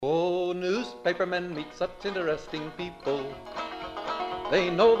newspapermen meet such interesting people. They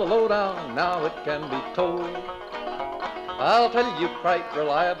know the lowdown, now it can be told. I'll tell you quite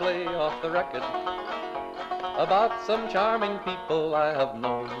reliably off the record about some charming people I have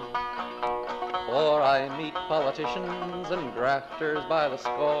known. For I meet politicians and grafters by the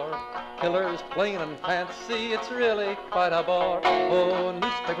score, killers plain and fancy, it's really quite a bore. Oh,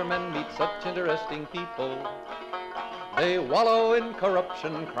 newspapermen meet such interesting people. They wallow in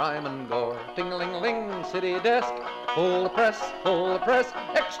corruption, crime and gore. Ting-a-ling-a-ling, city desk, full of press,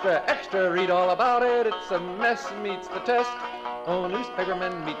 extra, extra, read all about it, it's a mess, meets the test. Oh,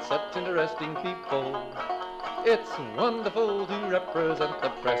 newspapermen meet such interesting people. It's wonderful to represent the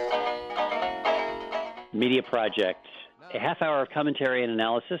press. Media Project, a half hour of commentary and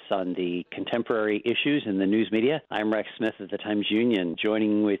analysis on the contemporary issues in the news media. I'm Rex Smith of the Times-Union,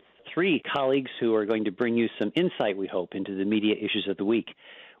 joining with three colleagues who are going to bring you some insight, we hope, into the media issues of the week.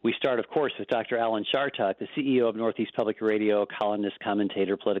 We start, of course, with Dr. Alan Chartock, the CEO of Northeast Public Radio, columnist,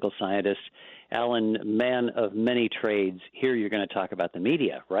 commentator, political scientist. Alan, man of many trades. Here you're going to talk about the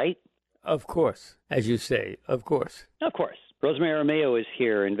media, right? Of course, as you say, of course. Of course. Rosemary Armao is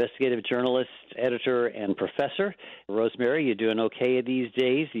here, investigative journalist, editor, and professor. Rosemary, you doing okay these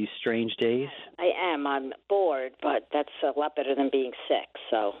days, these strange days? I am. I'm bored, but that's a lot better than being sick.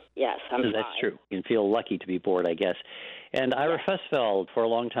 So, yes, I'm fine. That's true. You can feel lucky to be bored, I guess. And Ira Fusfeld, for a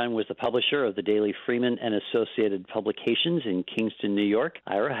long time, was the publisher of the daily Freeman and Associated Publications in Kingston, New York.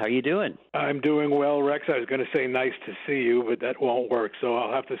 Ira, how are you doing? I'm doing well, Rex. I was going to say nice to see you, but that won't work, so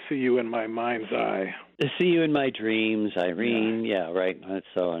I'll have to see you in my mind's eye. To see you in my dreams, Irene. Yeah, right, and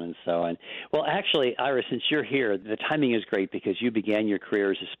so on and so on. Well, actually, Ira, since you're here, the timing is great because you began your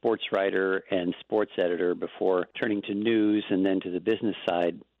career as a sports writer and sports editor before turning to news and then to the business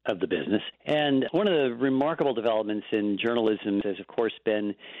side of the business. And one of the remarkable developments in journalism has, of course,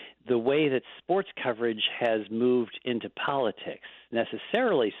 been the way that sports coverage has moved into politics,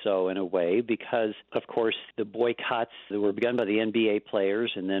 necessarily so in a way because, of course, the boycotts that were begun by the NBA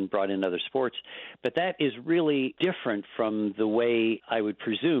players and then brought in other sports. But that is really different from the way I would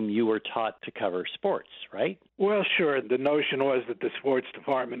presume you were taught to cover sports, right? Well, sure. The notion was that the sports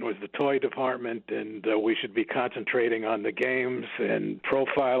department was the toy department and we should be concentrating on the games and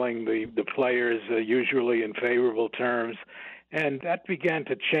profiling the players usually in favorable terms. And that began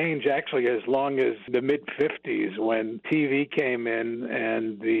to change actually as long as the mid-'50s when TV came in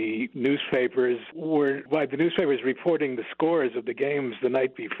and the newspapers reporting the scores of the games the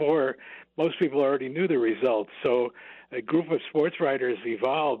night before. Most people already knew the results. So a group of sports writers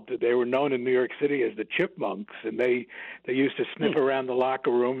evolved. They were known in New York City as the Chipmunks, and they used to sniff around the locker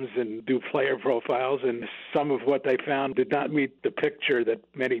rooms and do player profiles, and some of what they found did not meet the picture that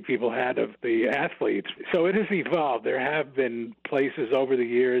many people had of the athletes. So it has evolved. There have been places over the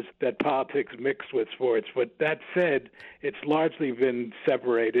years that politics mixed with sports, but that said, it's largely been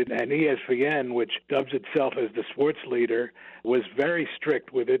separated, and ESPN, which dubs itself as the sports leader, was very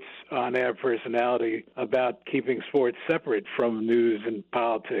strict with its on-air personality about keeping sports separate from news and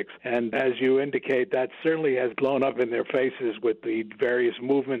politics. And as you indicate, that certainly has blown up in their faces with the various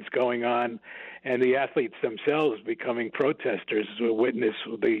movements going on and the athletes themselves becoming protesters who witness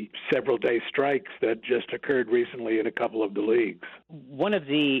the several-day strikes that just occurred recently in a couple of the leagues. One of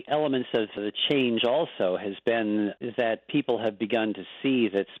the elements of the change also has been that people have begun to see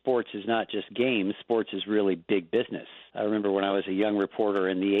that sports is not just games, sports is really big business. I remember when I was a young reporter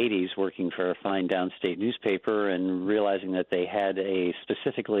in the 80s working for a fine downstate newspaper and realizing that they had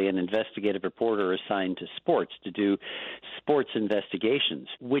specifically an investigative reporter assigned to sports to do sports investigations,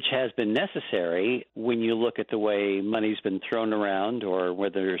 which has been necessary when you look at the way money's been thrown around or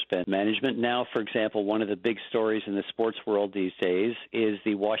whether there's been management. Now, for example, one of the big stories in the sports world these days is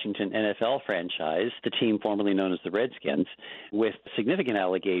the Washington NFL franchise, the team formerly known as the Redskins, with significant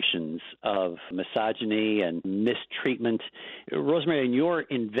allegations of misogyny and mistreatment. Rosemary, in your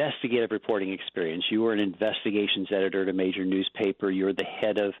investigative reporting experience, you were an investigations editor at a major newspaper. You're the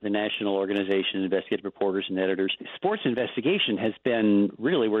head of the National Organization of Investigative Reporters and Editors. Sports investigation has been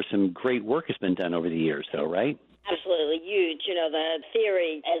really where some great work has been done over the years, though, right? Absolutely huge. You know, the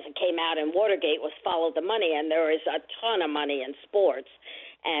theory as it came out in Watergate was follow the money, and there is a ton of money in sports.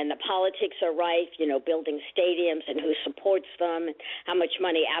 And the politics are rife, you know, building stadiums and who supports them, and how much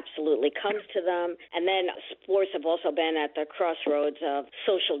money absolutely comes to them. And then sports have also been at the crossroads of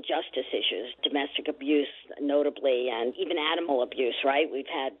social justice issues, domestic abuse notably, and even animal abuse, right? We've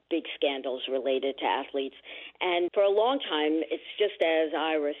had big scandals related to athletes. And for a long time, it's just as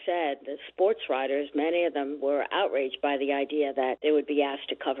Ira said, the sports writers, many of them were outraged by the idea that they would be asked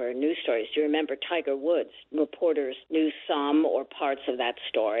to cover news stories. Do you remember Tiger Woods? Reporters knew some or parts of that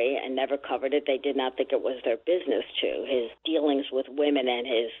story and never covered it. They did not think it was their business to. His dealings with women and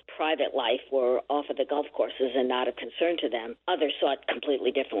his private life were off of the golf courses and not a concern to them. Others saw it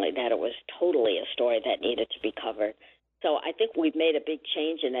completely differently, that it was totally a story that needed to be covered. So I think we've made a big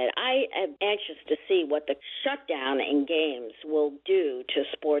change in that. I am anxious to see what the shutdown in games will do to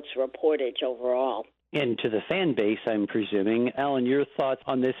sports reportage overall. And to the fan base, I'm presuming. Alan, your thoughts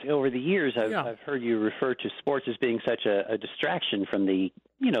on this over the years? I've heard you refer to sports as being such a distraction from the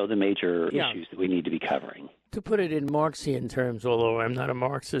major issues that we need to be covering. To put it in Marxian terms, although I'm not a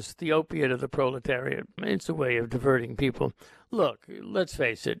Marxist, the opiate of the proletariat. It's a way of diverting people. Look, let's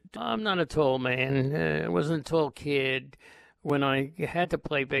face it, I'm not a tall man. I wasn't a tall kid. When I had to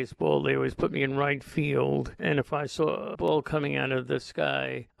play baseball, they always put me in right field. And if I saw a ball coming out of the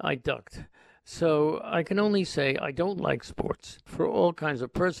sky, I ducked. So I can only say I don't like sports for all kinds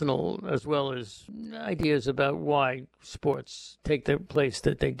of personal as well as ideas about why sports take the place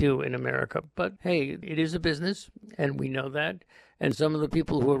that they do in America. But hey, it is a business, and we know that. And some of the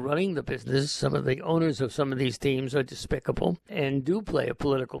people who are running the business, some of the owners of some of these teams are despicable and do play a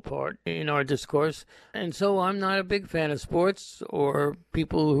political part in our discourse. And so I'm not a big fan of sports or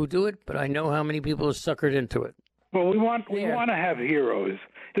people who do it, but I know how many people are suckered into it. Well, we want to have heroes.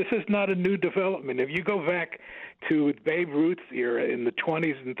 This is not a new development. If you go back to Babe Ruth's era in the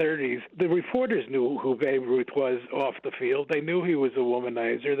 20s and 30s, the reporters knew who Babe Ruth was off the field. They knew he was a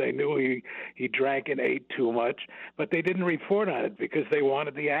womanizer. They knew he drank and ate too much, but they didn't report on it because they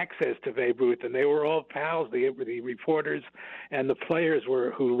wanted the access to Babe Ruth, and they were all pals. The reporters and the players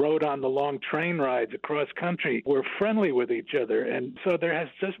who rode on the long train rides across country were friendly with each other, and so there has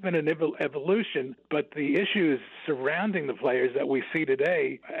just been an evolution, but the issues surrounding the players that we see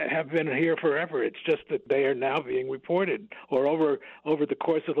today have been here forever. It's just that they are now being reported, or over the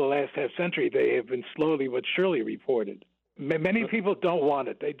course of the last half century, they have been slowly but surely reported. Many people don't want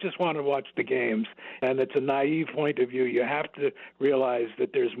it. They just want to watch the games, and it's a naive point of view. You have to realize that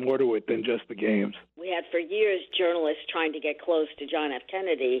there's more to it than just the games. We had for years journalists trying to get close to John F.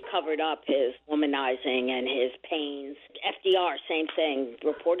 Kennedy, covered up his womanizing and his pains. FDR, same thing.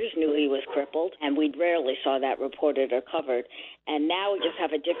 Reporters knew he was crippled, and we rarely saw that reported or covered. And now we just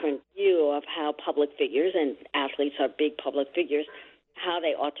have a different view of how public figures, and athletes are big public figures, how they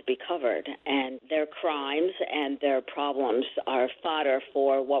ought to be covered, and their crimes and their problems are fodder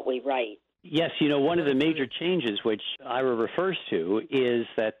for what we write. Yes, one of the major changes which Ira refers to is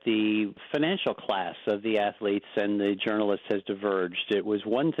that the financial class of the athletes and the journalists has diverged. It was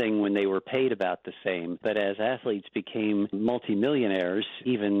one thing when they were paid about the same, but as athletes became multimillionaires,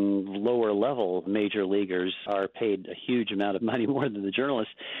 even lower-level major leaguers are paid a huge amount of money more than the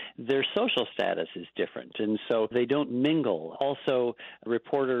journalists. Their social status is different, and so they don't mingle. Also,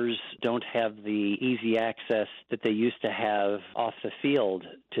 reporters don't have the easy access that they used to have off the field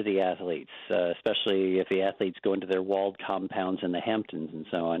to the athletes. Especially if the athletes go into their walled compounds in the Hamptons and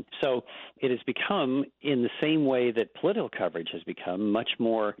so on. So it has become, in the same way that political coverage has become, much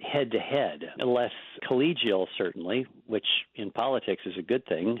more head-to-head, less collegial, certainly, which in politics is a good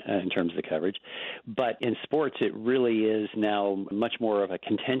thing in terms of the coverage. But in sports, it really is now much more of a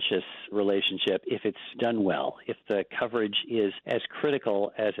contentious relationship if it's done well, if the coverage is as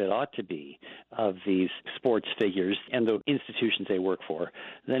critical as it ought to be of these sports figures and the institutions they work for,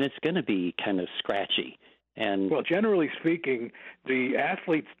 then it's going to be kind of scratchy. And well, generally speaking, the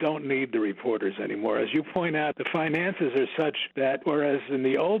athletes don't need the reporters anymore. As you point out, the finances are such that, whereas in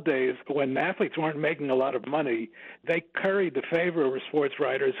the old days, when athletes weren't making a lot of money, they curried the favor of sports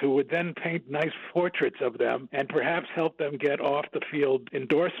writers who would then paint nice portraits of them and perhaps help them get off-the-field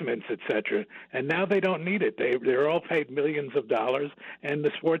endorsements, etc. And now they don't need it. They're all paid millions of dollars, and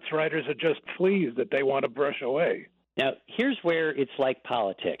the sports writers are just fleas that they want to brush away. Now, here's where it's like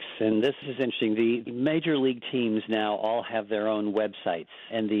politics, and this is interesting. The major league teams now all have their own websites,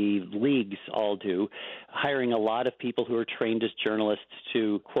 and the leagues all do, hiring a lot of people who are trained as journalists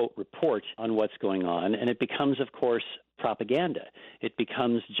to, quote, report on what's going on, and it becomes, of course, propaganda. It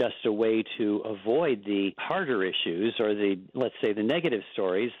becomes just a way to avoid the harder issues or let's say, the negative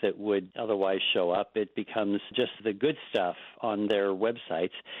stories that would otherwise show up. It becomes just the good stuff on their websites.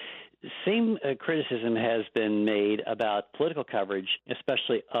 Same criticism has been made about political coverage,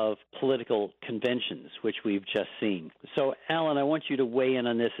 especially of political conventions, which we've just seen. So, Alan, I want you to weigh in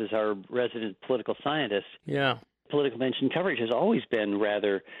on this as our resident political scientist. Yeah. Political convention coverage has always been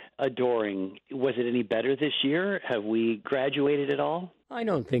rather adoring. Was it any better this year? Have we graduated at all? I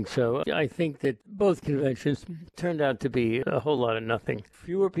don't think so. I think that both conventions turned out to be a whole lot of nothing.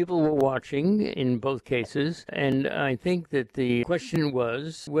 Fewer people were watching in both cases, and I think that the question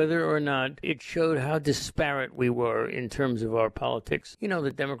was whether or not it showed how disparate we were in terms of our politics. You know,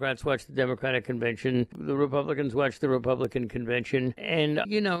 the Democrats watched the Democratic convention, the Republicans watched the Republican convention, and,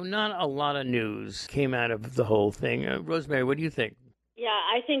 you know, not a lot of news came out of the whole thing. Rosemary, what do you think? Yeah,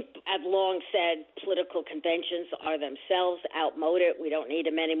 I think I've long said political conventions are themselves outmoded. We don't need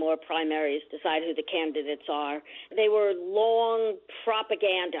them anymore. Primaries decide who the candidates are. They were long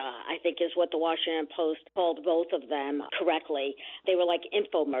propaganda, I think is what the Washington Post called both of them correctly. They were like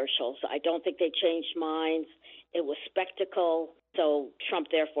infomercials. I don't think they changed minds. It was spectacle. So Trump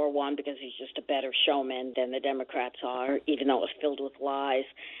therefore won because he's just a better showman than the Democrats are, even though it was filled with lies.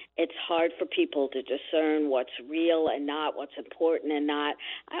 It's hard for people to discern what's real and not, what's important and not.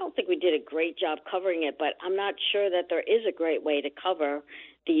 I don't think we did a great job covering it, but I'm not sure that there is a great way to cover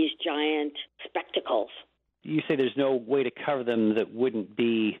these giant spectacles. You say there's no way to cover them that wouldn't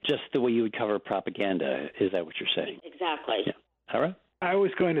be just the way you would cover propaganda. Is that what you're saying? Exactly. Yeah. All right. I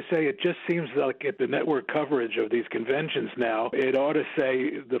was going to say it just seems like at the network coverage of these conventions now, it ought to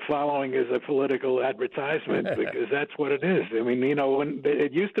say the following is a political advertisement because that's what it is. I mean, you know, when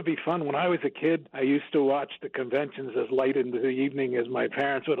it used to be fun. When I was a kid, I used to watch the conventions as late into the evening as my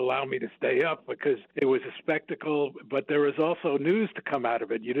parents would allow me to stay up because it was a spectacle, but there was also news to come out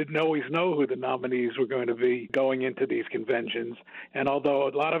of it. You didn't always know who the nominees were going to be going into these conventions. And although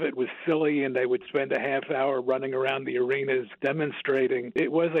a lot of it was silly and they would spend a half hour running around the arenas demonstrating,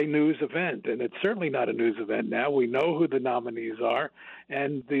 it was a news event, and it's certainly not a news event now. We know who the nominees are,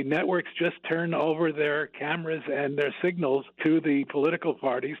 and the networks just turn over their cameras and their signals to the political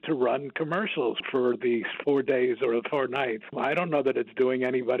parties to run commercials for these 4 days or 4 nights. I don't know that it's doing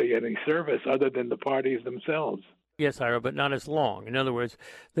anybody any service other than the parties themselves. Yes, Ira, but not as long. In other words,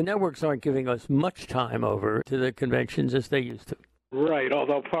 the networks aren't giving us much time over to the conventions as they used to. Right,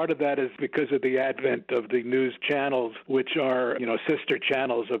 although part of that is because of the advent of the news channels, which are, you know, sister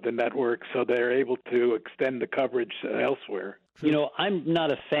channels of the network, so they're able to extend the coverage elsewhere. You know, I'm not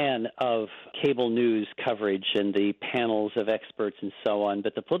a fan of cable news coverage and the panels of experts and so on,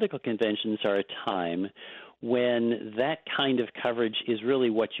 but the political conventions are a time when that kind of coverage is really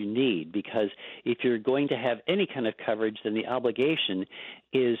what you need, because if you're going to have any kind of coverage, then the obligation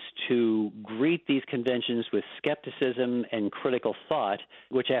is to greet these conventions with skepticism and critical thought,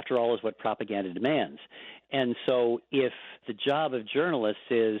 which, after all, is what propaganda demands. And so if the job of journalists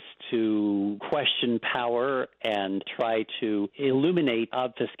is to question power and try to illuminate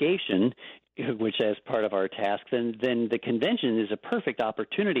obfuscation, which is part of our task, then the convention is a perfect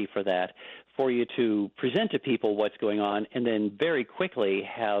opportunity for that, for you to present to people what's going on and then very quickly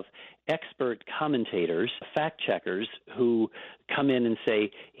have expert commentators, fact checkers, who come in and say,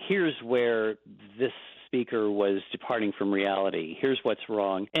 here's where this speaker was departing from reality. Here's what's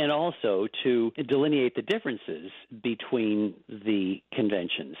wrong. And also to delineate the differences between the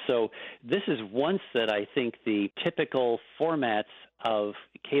conventions. So this is once that I think the typical formats of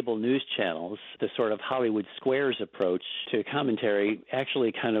cable news channels, the sort of Hollywood Squares approach to commentary,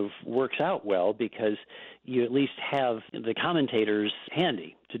 actually kind of works out well because you at least have the commentators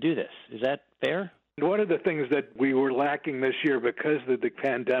handy to do this. Is that fair? One of the things that we were lacking this year because of the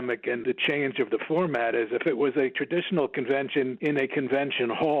pandemic and the change of the format is if it was a traditional convention in a convention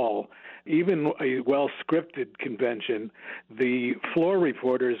hall, even a well-scripted convention, the floor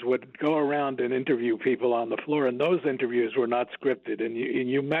reporters would go around and interview people on the floor, and those interviews were not scripted. And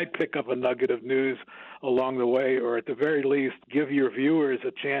you might pick up a nugget of news along the way, or at the very least give your viewers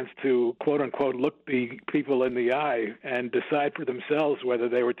a chance to, quote-unquote, look the people in the eye and decide for themselves whether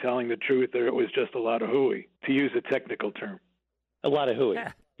they were telling the truth or it was just a lot of hooey, to use a technical term. A lot of hooey.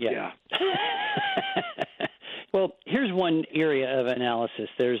 Yeah. Well, here's one area of analysis.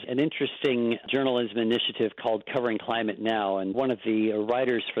 There's an interesting journalism initiative called Covering Climate Now, and one of the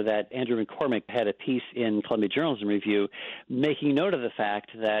writers for that, Andrew McCormick, had a piece in Columbia Journalism Review making note of the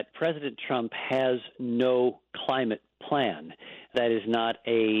fact that President Trump has no climate plan. That is not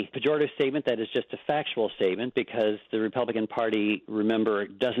a pejorative statement. That is just a factual statement because the Republican Party, remember,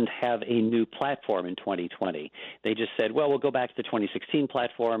 doesn't have a new platform in 2020. They just said, well, we'll go back to the 2016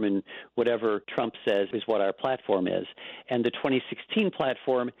 platform and whatever Trump says is what our platform is. And the 2016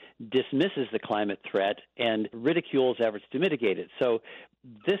 platform dismisses the climate threat and ridicules efforts to mitigate it. So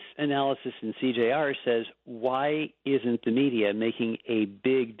this analysis in CJR says, why isn't the media making a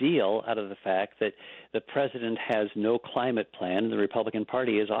big deal out of the fact that the president has no no climate plan, and the Republican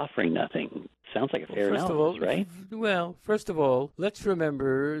Party is offering nothing. Sounds like a fair analysis, right? Well, first of all, let's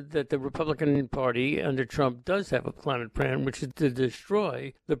remember that the Republican Party under Trump does have a climate plan, which is to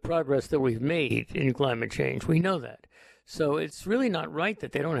destroy the progress that we've made in climate change. We know that. So it's really not right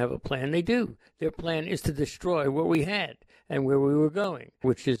that they don't have a plan. They do. Their plan is to destroy what we had and where we were going,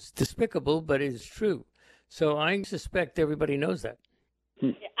 which is despicable, but is true. So I suspect everybody knows that.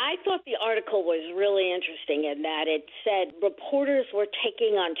 I thought the article was really interesting in that it said reporters were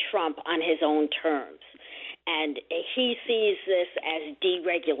taking on Trump on his own terms. And he sees this as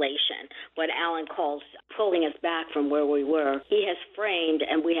deregulation, what Alan calls pulling us back from where we were. He has framed,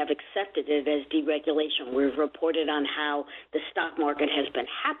 and we have accepted it as deregulation. We've reported on how the stock market has been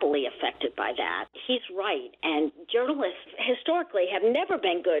happily affected by that. He's right. And journalists historically have never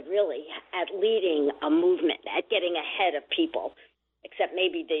been good, really, at leading a movement, at getting ahead of people, except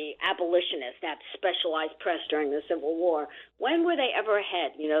maybe the abolitionists, that specialized press during the Civil War. When were they ever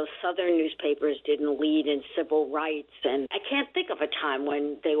ahead? You know, Southern newspapers didn't lead in civil rights, and I can't think of a time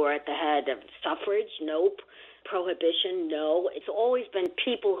when they were at the head of suffrage. Nope. Prohibition. No. It's always been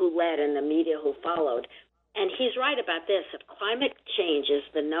people who led and the media who followed. And he's right about this. If climate change is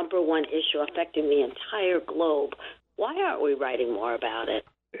the number one issue affecting the entire globe, why aren't we writing more about it?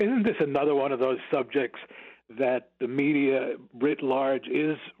 Isn't this another one of those subjects that the media writ large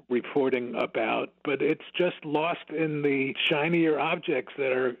is reporting about, but it's just lost in the shinier objects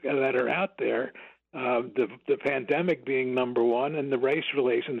that are out there? The pandemic being number one, and the race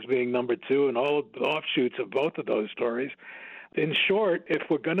relations being number two, and all the offshoots of both of those stories. In short, if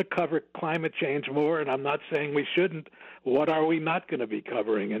we're going to cover climate change more, and I'm not saying we shouldn't, what are we not going to be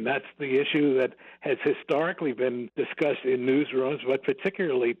covering? And that's the issue that has historically been discussed in newsrooms, but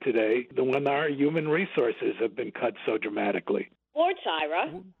particularly today, when our human resources have been cut so dramatically. Sports,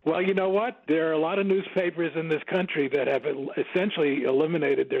 Ira. Well, you know what? There are a lot of newspapers in this country that have essentially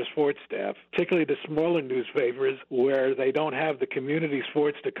eliminated their sports staff, particularly the smaller newspapers where they don't have the community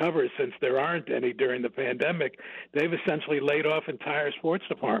sports to cover since there aren't any during the pandemic. They've essentially laid off entire sports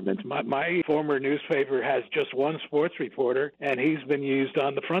departments. My former newspaper has just one sports reporter, and he's been used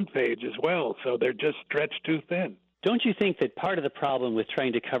on the front page as well, so they're just stretched too thin. Don't you think that part of the problem with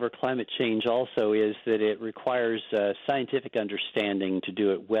trying to cover climate change also is that it requires scientific understanding to do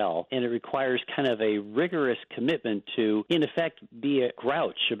it well, and it requires kind of a rigorous commitment to, in effect, be a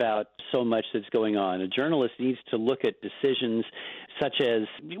grouch about so much that's going on? A journalist needs to look at decisions such as,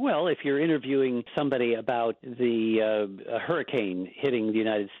 well, if you're interviewing somebody about the hurricane hitting the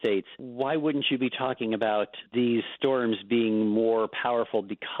United States, why wouldn't you be talking about these storms being more powerful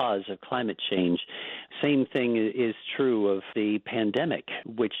because of climate change? Same thing is true of the pandemic,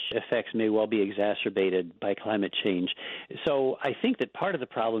 which effects may well be exacerbated by climate change. So I think that part of the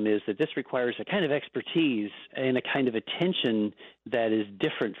problem is that this requires a kind of expertise and a kind of attention that is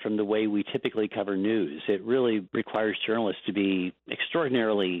different from the way we typically cover news. It really requires journalists to be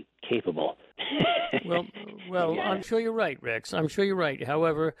extraordinarily capable. Well, I'm sure you're right, Rex. I'm sure you're right.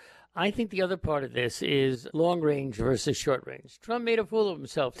 However, I think the other part of this is long range versus short range. Trump made a fool of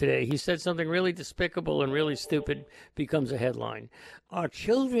himself today. He said something really despicable and really stupid becomes a headline. Our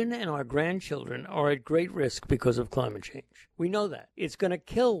children and our grandchildren are at great risk because of climate change. We know that. It's going to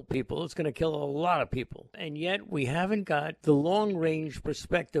kill people. It's going to kill a lot of people. And yet we haven't got the long range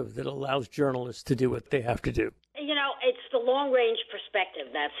perspective that allows journalists to do what they have to do. You know, it's the long-range perspective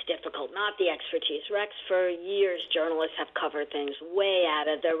that's difficult, not the expertise. Rex, for years, journalists have covered things way out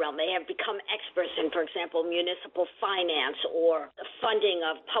of their realm. They have become experts in, for example, municipal finance or the funding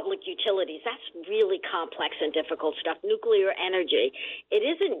of public utilities. That's really complex and difficult stuff. Nuclear energy. It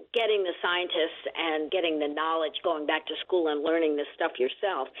isn't getting the scientists and getting the knowledge, going back to school and learning this stuff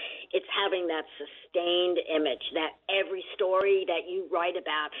yourself. It's having that sustained image that every story that you write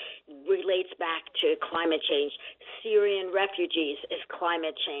about relates back to climate change. Syrian refugees is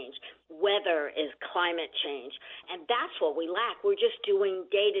climate change. Weather is climate change. And that's what we lack. We're just doing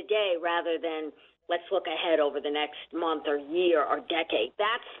day to day rather than let's look ahead over the next month or year or decade.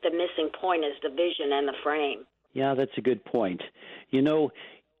 That's the missing point, is the vision and the frame. Yeah, that's a good point. You know,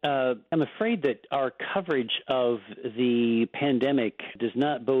 I'm afraid that our coverage of the pandemic does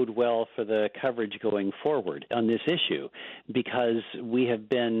not bode well for the coverage going forward on this issue, because we have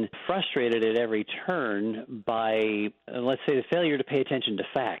been frustrated at every turn by, let's say, the failure to pay attention to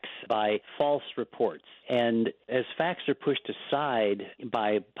facts, by false reports. And as facts are pushed aside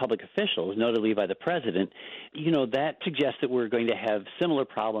by public officials, notably by the president, you know, that suggests that we're going to have similar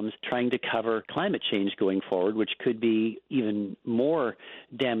problems trying to cover climate change going forward, which could be even more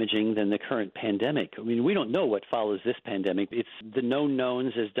damaging damaging than the current pandemic. I mean, we don't know what follows this pandemic. It's the known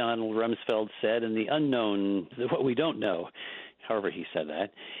knowns, as Donald Rumsfeld said, and the unknown, what we don't know. However he said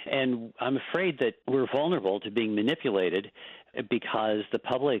that. And I'm afraid that we're vulnerable to being manipulated because the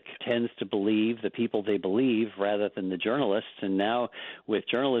public tends to believe the people they believe rather than the journalists. And now, with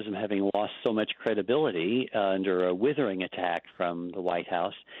journalism having lost so much credibility under a withering attack from the White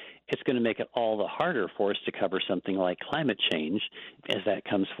House, it's going to make it all the harder for us to cover something like climate change as that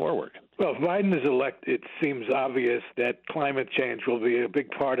comes forward. Well, if Biden is elected, it seems obvious that climate change will be a big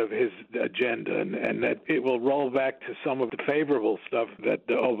part of his agenda, and that it will roll back to some of the favorable stuff that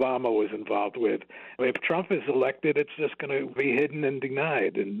Obama was involved with. If Trump is elected, it's just going to be hidden and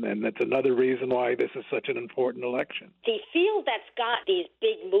denied, and that's another reason why this is such an important election. The field that's got these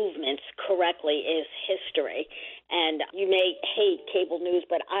big movements correctly is history. And you may hate cable news,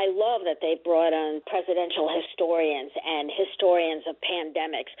 but I love that they brought on presidential historians and historians of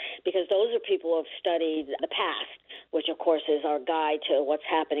pandemics, because those are people who have studied the past, which, of course, is our guide to what's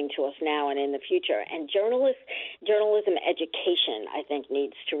happening to us now and in the future. And journalism education, I think,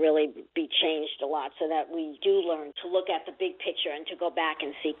 needs to really be changed a lot so that we do learn to look at the big picture and to go back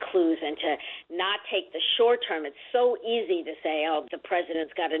and see clues and to not take the short term. It's so easy to say, oh, the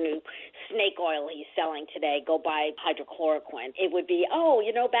president's got a new snake oil he's selling today, go buy hydrochloroquine. It would be,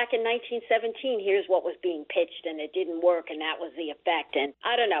 back in 1917, here's what was being pitched, and it didn't work, and that was the effect. And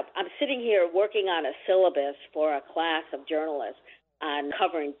I don't know. I'm sitting here working on a syllabus for a class of journalists on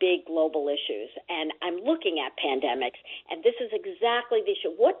covering big global issues, and I'm looking at pandemics, and this is exactly the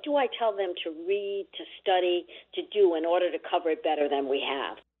issue. What do I tell them to read, to study, to do in order to cover it better than we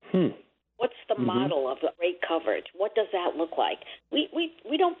have? What's the model of great coverage? What does that look like? We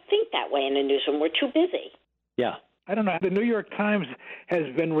don't think that way in the newsroom. We're too busy. Yeah. I don't know. The New York Times has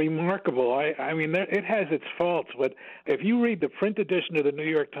been remarkable. I mean, it has its faults, but if you read the print edition of the New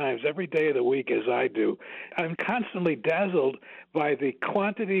York Times every day of the week, as I do, I'm constantly dazzled by the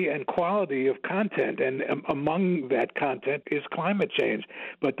quantity and quality of content, and among that content is climate change.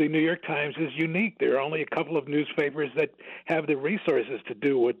 But the New York Times is unique. There are only a couple of newspapers that have the resources to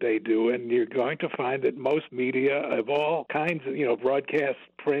do what they do, and you're going to find that most media of all kinds, broadcast,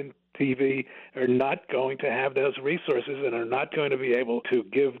 print, TV, are not going to have those resources and are not going to be able to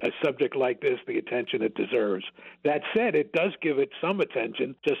give a subject like this the attention it deserves. That said, it does give it some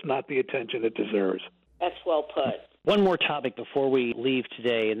attention, just not the attention it deserves. That's well put. One more topic before we leave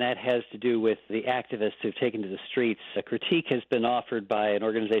today, and that has to do with the activists who've taken to the streets. A critique has been offered by an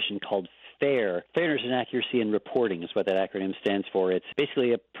organization called FAIR. Fairness and Accuracy in Reporting is what that acronym stands for. It's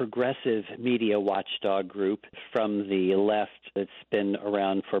basically a progressive media watchdog group from the left that's been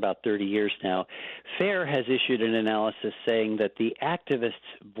around for about 30 years now. FAIR has issued an analysis saying that the activists'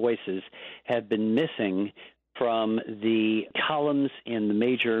 voices have been missing from the columns in the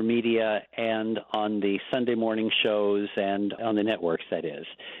major media and on the Sunday morning shows and on the networks, that is.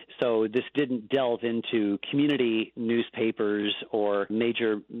 So this didn't delve into community newspapers or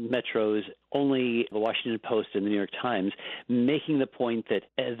major metros, only the Washington Post and the New York Times, making the point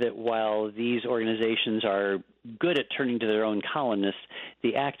that while these organizations are good at turning to their own columnists,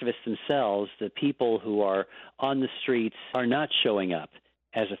 the activists themselves, the people who are on the streets, are not showing up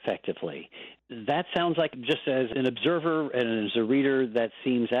as effectively. That sounds like, just as an observer and as a reader, that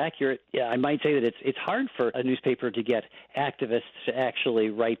seems accurate. Yeah, I might say that it's hard for a newspaper to get activists to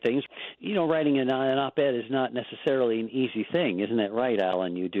actually write things. Writing an op-ed is not necessarily an easy thing. Isn't that right,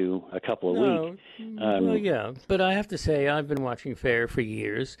 Alan? You do a couple of weeks. Well, yeah, but I have to say I've been watching FAIR for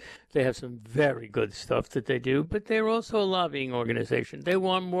years. They have some very good stuff that they do, but they're also a lobbying organization. They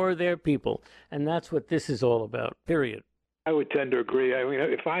want more of their people, and that's what this is all about, period. I would tend to agree. I mean,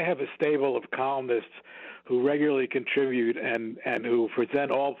 if I have a stable of columnists who regularly contribute and who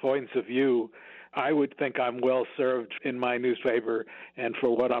present all points of view, I would think I'm well served in my newspaper and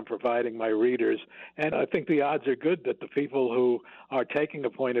for what I'm providing my readers. And I think the odds are good that the people who are taking a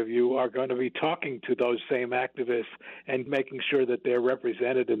point of view are going to be talking to those same activists and making sure that they're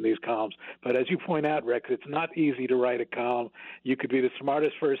represented in these columns. But as you point out, Rex, it's not easy to write a column. You could be the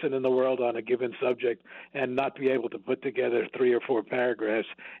smartest person in the world on a given subject and not be able to put together 3 or 4 paragraphs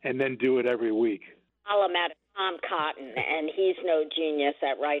and then do it every week. I'm at Tom Cotton, and he's no genius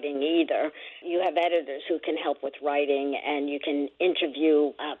at writing either. You have editors who can help with writing, and you can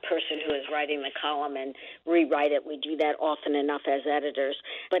interview a person who is writing the column and rewrite it. We do that often enough as editors.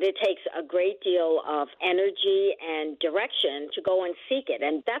 But it takes a great deal of energy and direction to go and seek it,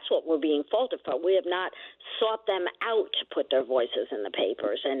 and that's what we're being faulted for. We have not sought them out to put their voices in the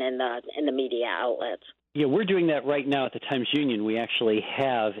papers and in the media outlets. Yeah, we're doing that right now at the Times-Union. We actually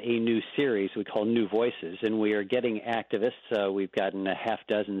have a new series we call New Voices, and we are getting activists. We've gotten a half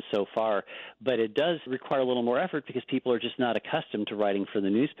dozen so far, but it does require a little more effort because people are just not accustomed to writing for the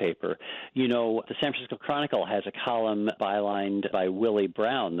newspaper. You know, the San Francisco Chronicle has a column bylined by Willie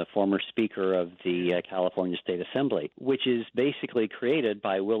Brown, the former Speaker of the California State Assembly, which is basically created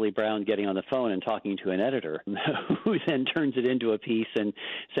by Willie Brown getting on the phone and talking to an editor who then turns it into a piece and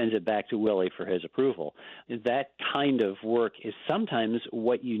sends it back to Willie for his approval. That kind of work is sometimes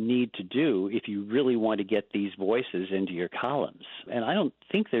what you need to do if you really want to get these voices into your columns. And I don't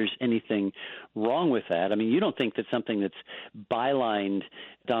think there's anything wrong with that. I mean, you don't think that something that's bylined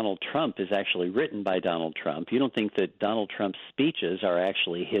Donald Trump is actually written by Donald Trump. You don't think that Donald Trump's speeches are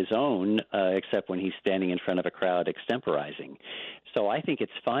actually his own, except when he's standing in front of a crowd extemporizing. So I think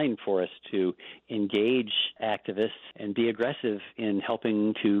it's fine for us to engage activists and be aggressive in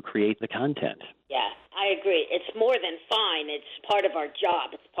helping to create the content. Yeah, I agree. It's more than fine. It's part of our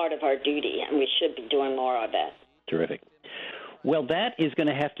job. It's part of our duty, and we should be doing more of that. Terrific. Well, that is going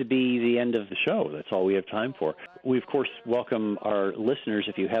to have to be the end of the show. That's all we have time for. We, of course, welcome our listeners.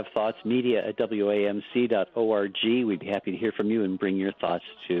 If you have thoughts, media@wamc.org. We'd be happy to hear from you and bring your thoughts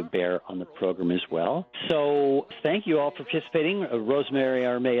to bear on the program as well. So thank you all for participating. Rosemary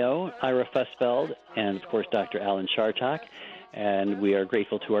Armao, Ira Fusfeld, and, of course, Dr. Alan Chartock. And we are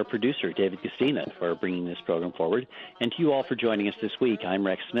grateful to our producer, David Castina, for bringing this program forward. And to you all for joining us this week. I'm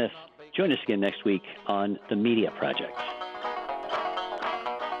Rex Smith. Join us again next week on The Media Project.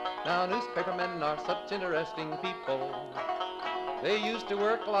 Now newspapermen are such interesting people. They used to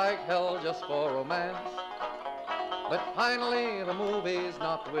work like hell just for romance. But finally, the movies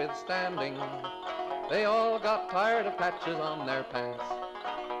notwithstanding, they all got tired of patches on their pants.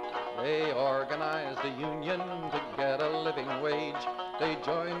 They organized a union to get a living wage. They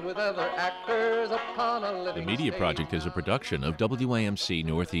joined with other actors upon a living The Media stage. Project is a production of WAMC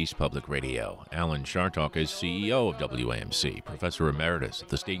Northeast Public Radio. Alan Chartock is CEO of WAMC, Professor Emeritus at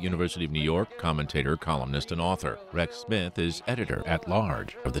the State University of New York, commentator, columnist, and author. Rex Smith is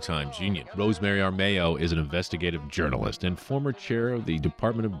editor-at-large of the Times-Union. Rosemary Armao is an investigative journalist and former chair of the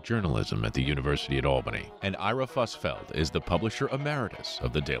Department of Journalism at the University at Albany. And Ira Fusfeld is the publisher emeritus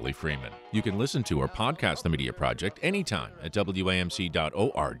of the Daily Freeman. You can listen to or podcast The Media Project anytime at WAMC.org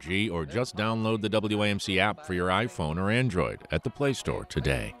or just download the WAMC app for your iPhone or Android at the Play Store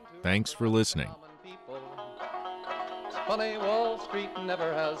today. Thanks for listening. It's funny, Wall Street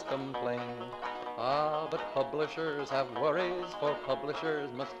never has complained. Ah, but publishers have worries, for publishers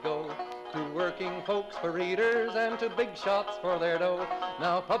must go to working folks for readers and to big shots for their dough.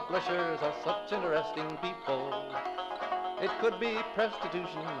 Now publishers are such interesting people. It could be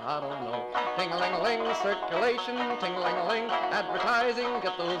prostitution, I don't know. Ting-a-ling-a-ling, circulation, ting-a-ling-a-ling, advertising,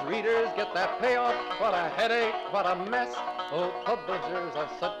 get those readers, get that payoff. What a headache, what a mess. Oh, publishers are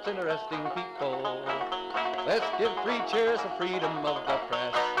such interesting people. Let's give 3 cheers for freedom of the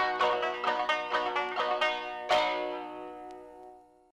press.